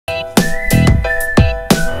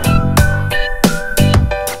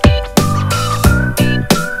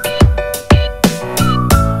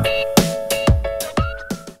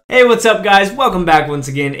what's up guys? Welcome back once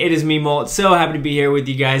again. It is me, Molt. So happy to be here with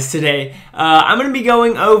you guys today. I'm going to be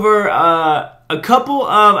going over a couple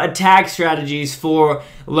of attack strategies for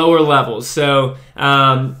lower levels. So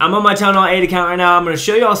I'm on my Town Hall 8 account right now. I'm going to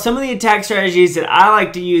show you all some of the attack strategies that I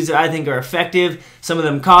like to use that I think are effective. Some of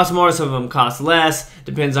them cost more, some of them cost less.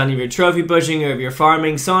 Depends on if you're trophy pushing or if you're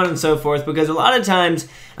farming, so on and so forth. Because a lot of times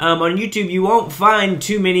on YouTube you won't find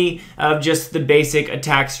too many of just the basic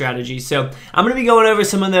attack strategies. So I'm going to be going over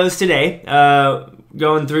some of those today.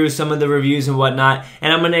 Going through some of the reviews and whatnot,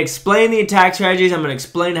 and I'm going to explain the attack strategies. I'm going to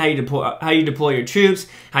explain how you deploy your troops,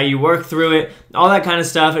 how you work through it, all that kind of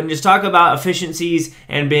stuff, and just talk about efficiencies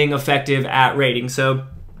and being effective at raiding. So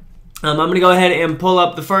I'm going to go ahead and pull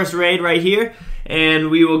up the first raid right here, and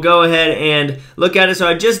we will go ahead and look at it. So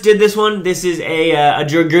I just did this one. This is a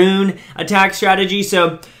Dragoon attack strategy.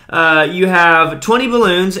 So you have 20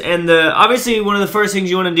 balloons, and obviously one of the first things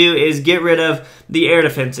you want to do is get rid of the air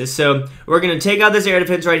defenses. So we're going to take out this air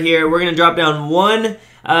defense right here. We're going to drop down one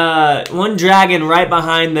dragon right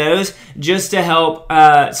behind those just to help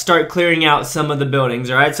start clearing out some of the buildings.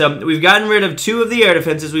 All right, so we've gotten rid of 2 of the air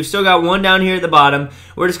defenses. We've still got 1 down here at the bottom.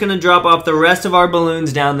 We're just going to drop off the rest of our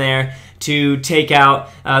balloons down there to take out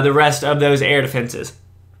the rest of those air defenses.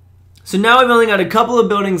 So now we've only got a couple of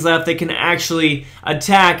buildings left that can actually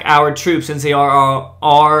attack our troops since they are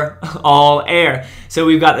all air. So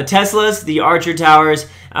we've got the Teslas, the Archer Towers,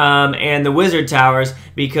 and the Wizard Towers,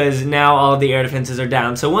 because now all of the air defenses are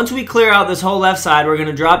down. So once we clear out this whole left side, we're going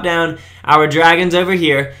to drop down our dragons over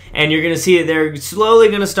here, and you're going to see that they're slowly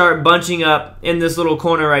going to start bunching up in this little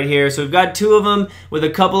corner right here. So we've got 2 of them with a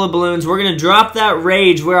couple of balloons. We're going to drop that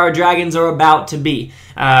rage where our dragons are about to be,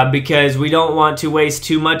 because we don't want to waste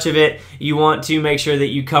too much of it. You want to make sure that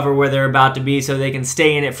you cover where they're about to be so they can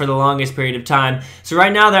stay in it for the longest period of time. So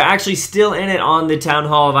right now they're actually still in it on the Town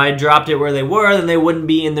Hall. If I dropped it where they were, then they wouldn't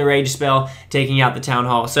be in the rage spell taking out the Town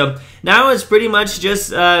Hall. So now it's pretty much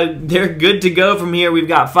just they're good to go from here. We've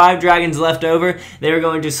got 5 dragons left over. They're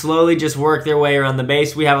going to slowly just work their way around the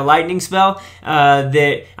base. We have a lightning spell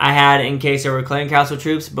that I had in case there were clan castle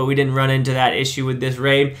troops, but we didn't run into that issue with this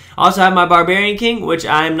raid. Also have my Barbarian King, which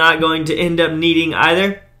I'm not going to end up needing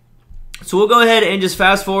either. So we'll go ahead and just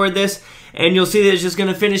fast forward this, and you'll see that it's just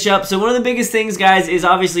going to finish up. So one of the biggest things, guys, is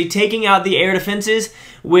obviously taking out the air defenses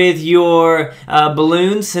with your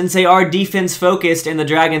balloons. Since they are defense focused and the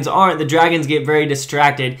dragons aren't, the dragons get very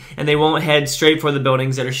distracted and they won't head straight for the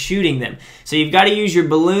buildings that are shooting them. So you've got to use your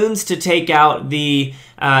balloons to take out the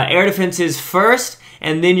air defenses first,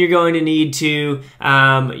 and then you're going to need to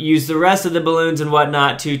use the rest of the balloons and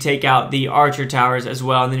whatnot to take out the Archer Towers as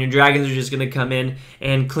well. And then your dragons are just going to come in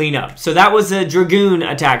and clean up. So that was a Dragoon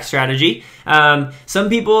attack strategy. Some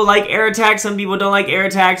people like air attacks, some people don't like air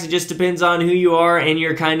attacks. It just depends on who you are and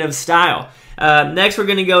your kind of style. Next, we're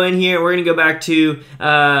going to go in here. We're going to go back to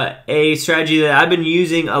a strategy that I've been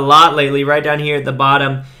using a lot lately, right down here at the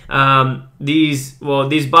bottom. These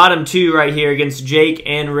bottom 2 right here against Jake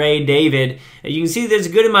and Ray David. You can see there's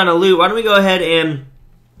a good amount of loot. Why don't we go ahead and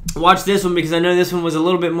watch this one, because I know this one was a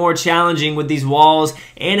little bit more challenging with these walls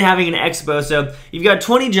and having an expo. So you've got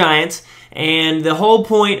 20 giants, and the whole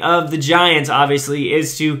point of the giants, obviously,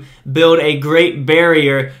 is to build a great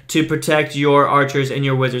barrier to protect your archers and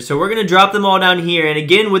your wizards. So we're going to drop them all down here. And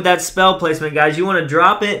again, with that spell placement, guys, you want to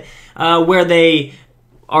drop it where they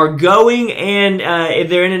are going, and if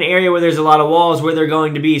they're in an area where there's a lot of walls, where they're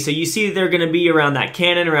going to be. So you see that they're going to be around that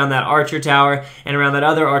cannon, around that Archer Tower, and around that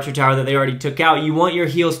other Archer Tower that they already took out. You want your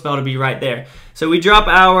heal spell to be right there. So we drop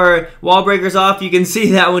our wall breakers off. You can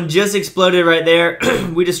see that one just exploded right there.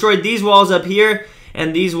 We destroyed these walls up here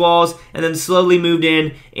and these walls, and then slowly moved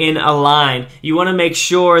in a line. You want to make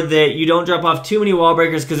sure that you don't drop off too many wall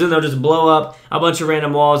breakers, because then they'll just blow up a bunch of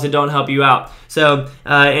random walls that don't help you out. So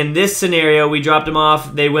in this scenario, we dropped them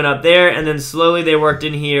off, they went up there, and then slowly they worked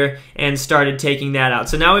in here and started taking that out.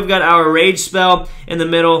 So now we've got our rage spell in the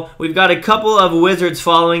middle. We've got a couple of wizards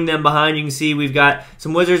following them behind. You can see we've got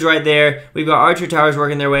some wizards right there. We've got Archer Towers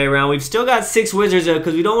working their way around. We've still got 6 wizards though,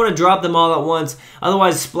 because we don't want to drop them all at once,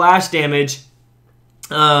 otherwise splash damage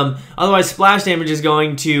is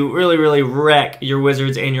going to really wreck your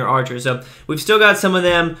wizards and your archers. So we've still got some of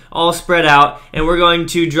them all spread out, and we're going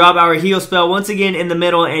to drop our heal spell once again in the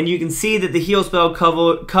middle, and you can see that the heal spell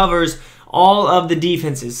covers all of the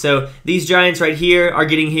defenses. So these giants right here are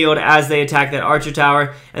getting healed as they attack that archer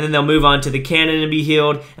tower, and then they'll move on to the cannon and be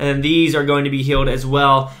healed, and then these are going to be healed as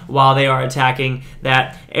well while they are attacking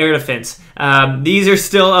that air defense. These are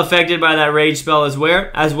still affected by that rage spell as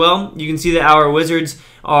well. You can see that our wizards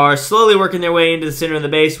are slowly working their way into the center of the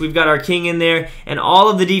base. We've got our king in there, and all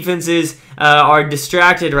of the defenses are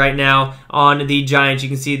distracted right now on the giants. You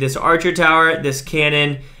can see this archer tower, this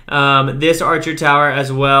cannon, this archer tower as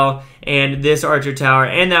well, and this archer tower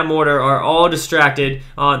and that mortar are all distracted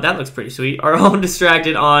on, that looks pretty sweet, are all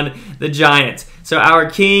distracted on the giants. So our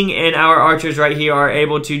king and our archers right here are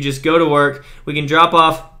able to just go to work. We can drop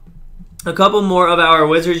off a couple more of our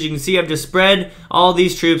wizards. You can see I've just spread all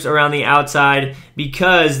these troops around the outside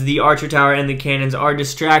because the archer tower and the cannons are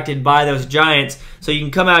distracted by those giants. So you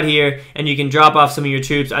can come out here and you can drop off some of your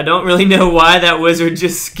troops. I don't really know why that wizard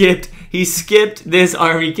just skipped. He skipped this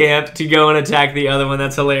army camp to go and attack the other one.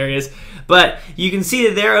 That's hilarious. But you can see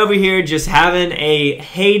that they're over here just having a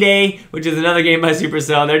heyday, which is another game by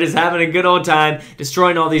Supercell. They're just having a good old time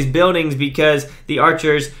destroying all these buildings because the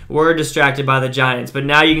archers were distracted by the giants. But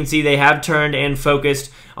now you can see they have turned and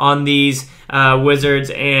focused on these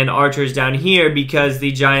wizards and archers down here because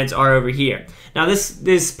the giants are over here. Now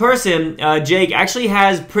this person, Jake, actually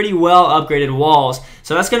has pretty well upgraded walls.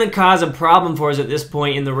 So that's going to cause a problem for us at this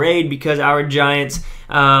point in the raid because our giants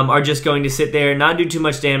are just going to sit there and not do too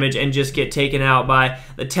much damage and just get taken out by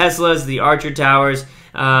the Teslas, the archer towers,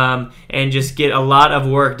 and just get a lot of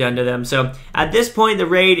work done to them. So at this point the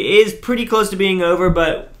raid is pretty close to being over,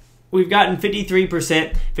 but we've gotten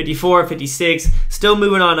 53%, 54, 56, still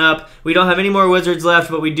moving on up. We don't have any more wizards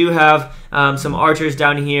left, but we do have some archers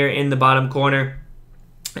down here in the bottom corner.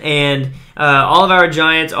 And all of our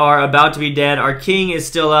giants are about to be dead. Our king is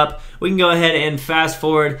still up. We can go ahead and fast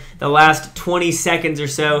forward the last 20 seconds or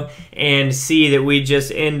so and see that we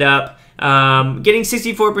just end up getting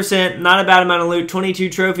 64%, not a bad amount of loot, 22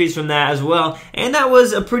 trophies from that as well. And that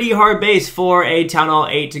was a pretty hard base for a Town Hall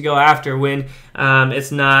 8 to go after when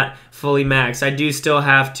it's not fully maxed. I do still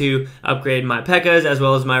have to upgrade my P.E.K.K.A.s as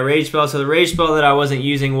well as my rage spell. So the rage spell that I wasn't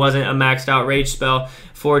using wasn't a maxed out rage spell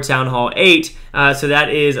for Town Hall 8. So that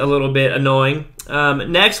is a little bit annoying.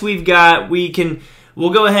 Next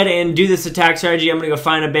we'll go ahead and do this attack strategy. I'm going to go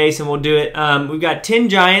find a base and we'll do it. We've got 10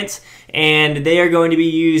 giants, and they are going to be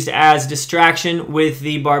used as distraction with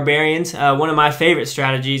the Barbarians. One of my favorite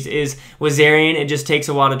strategies is Wizarian. It just takes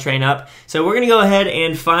a while to train up. So we're going to go ahead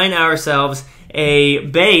and find ourselves a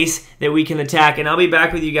base that we can attack, and I'll be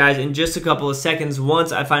back with you guys in just a couple of seconds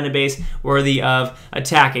once I find a base worthy of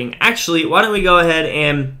attacking. Actually, why don't we go ahead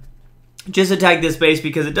and just attack this base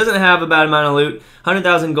because it doesn't have a bad amount of loot.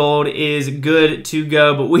 100,000 gold is good to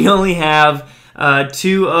go, but we only have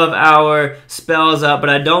 2 of our spells up, but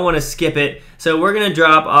I don't want to skip it. So we're gonna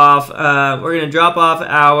drop off. Our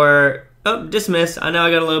dismiss. I know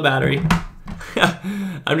I got a low battery.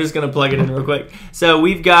 I'm just gonna plug it in real quick. So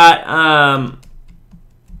we've got our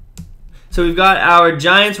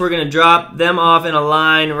giants. We're gonna drop them off in a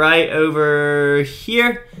line right over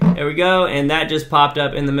here. There we go, and that just popped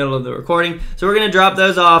up in the middle of the recording. So we're gonna drop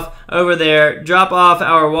those off over there, drop off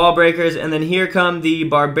our wall breakers, and then here come the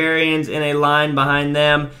Barbarians in a line behind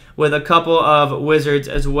them with a couple of wizards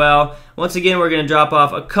as well. Once again, we're gonna drop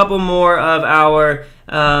off a couple more of our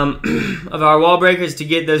wall breakers to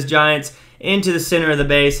get those giants into the center of the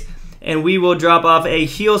base, and we will drop off a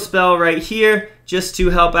heal spell right here just to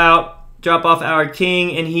help out. Drop off our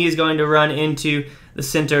king, and he is going to run into the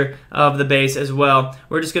center of the base as well.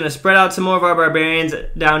 We're just going to spread out some more of our Barbarians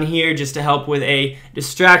down here just to help with a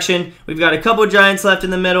distraction. We've got a couple giants left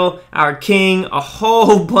in the middle, our king, a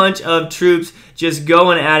whole bunch of troops just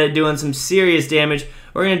going at it, doing some serious damage.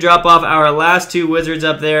 We're going to drop off our last 2 wizards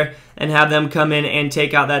up there and have them come in and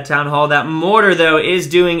take out that town hall. That mortar, though, is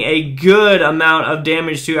doing a good amount of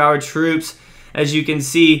damage to our troops. As you can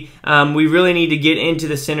see, we really need to get into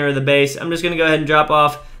the center of the base. I'm just going to go ahead and drop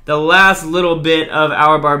off the last little bit of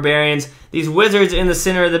our Barbarians. These wizards in the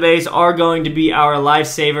center of the base are going to be our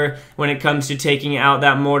lifesaver when it comes to taking out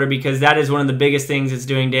that mortar, because that is one of the biggest things that's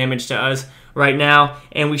doing damage to us right now.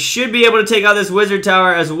 And we should be able to take out this wizard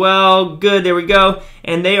tower as well. Good, there we go.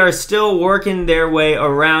 And they are still working their way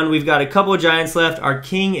around. We've got a couple of giants left. Our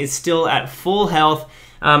king is still at full health.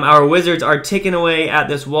 Our wizards are ticking away at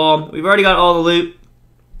this wall. We've already got all the loot,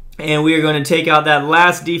 and we are going to take out that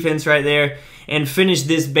last defense right there and finish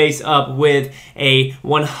this base up with a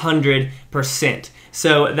 100%.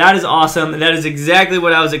 So that is awesome. That is exactly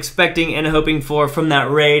what I was expecting and hoping for from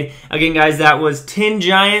that raid. Again, guys, that was 10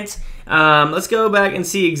 giants. Let's go back and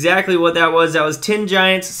see exactly what that was. That was 10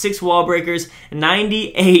 giants, 6 wall breakers,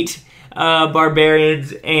 98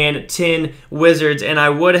 Barbarians and 10 Wizards, and I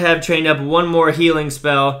would have trained up one more healing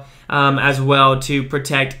spell as well to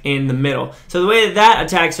protect in the middle. So the way that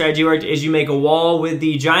attack strategy worked is you make a wall with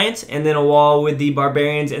the Giants and then a wall with the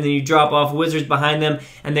Barbarians, and then you drop off Wizards behind them,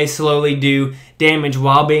 and they slowly do damage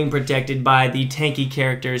while being protected by the tanky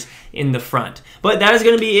characters in the front. But that is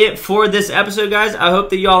going to be it for this episode, guys. I hope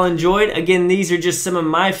that y'all enjoyed. Again, these are just some of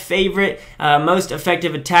my favorite, most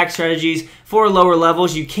effective attack strategies for lower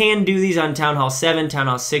levels. You can do these on Town Hall 7, Town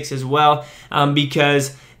Hall 6 as well,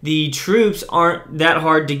 because the troops aren't that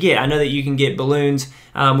hard to get. I know that you can get balloons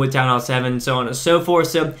with Town Hall 7 and so on and so forth.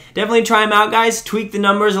 So definitely try them out, guys. Tweak the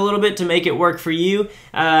numbers a little bit to make it work for you.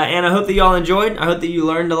 And I hope that y'all enjoyed. I hope that you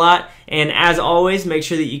learned a lot. And as always, make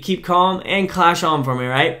sure that you keep calm and clash on for me,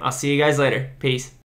 right? I'll see you guys later. Peace.